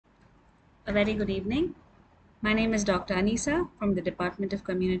A very good evening. My name is Dr. Anisa from the Department of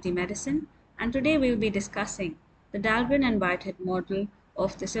Community Medicine, and today we will be discussing the Dahlgren and Whitehead model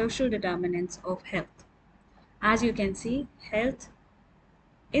of the social determinants of health. As you can see, health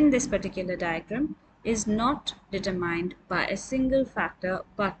in this particular diagram is not determined by a single factor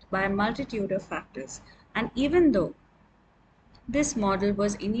but by a multitude of factors. And even though this model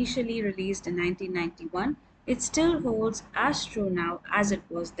was initially released in 1991, it still holds as true now as it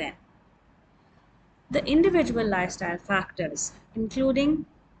was then. The individual lifestyle factors, including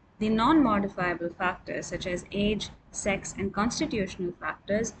the non-modifiable factors such as age, sex, and constitutional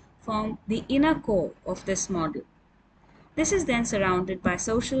factors, form the inner core of this model. This is then surrounded by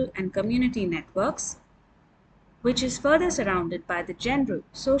social and community networks, which is further surrounded by the general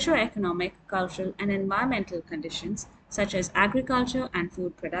socio-economic, cultural, and environmental conditions such as agriculture and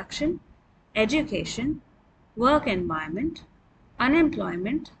food production, education, work environment,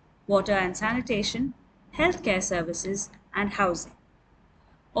 unemployment, water and sanitation, healthcare services, and housing.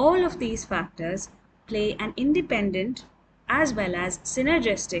 All of these factors play an independent as well as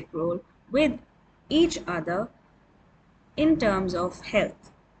synergistic role with each other in terms of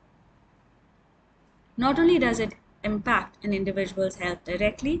health. Not only does it impact an individual's health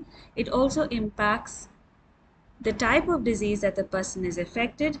directly, it also impacts the type of disease that the person is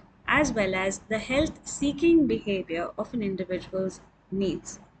affected, as well as the health-seeking behavior of an individual's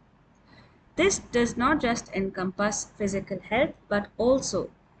needs. This does not just encompass physical health, but also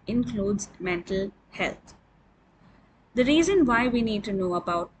includes mental health. The reason why we need to know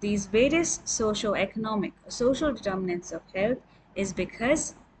about these various socio-economic or social determinants of health is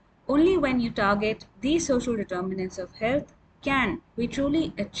because only when you target these social determinants of health can we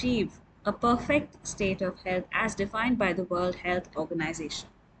truly achieve a perfect state of health as defined by the World Health Organization.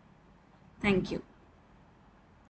 Thank you.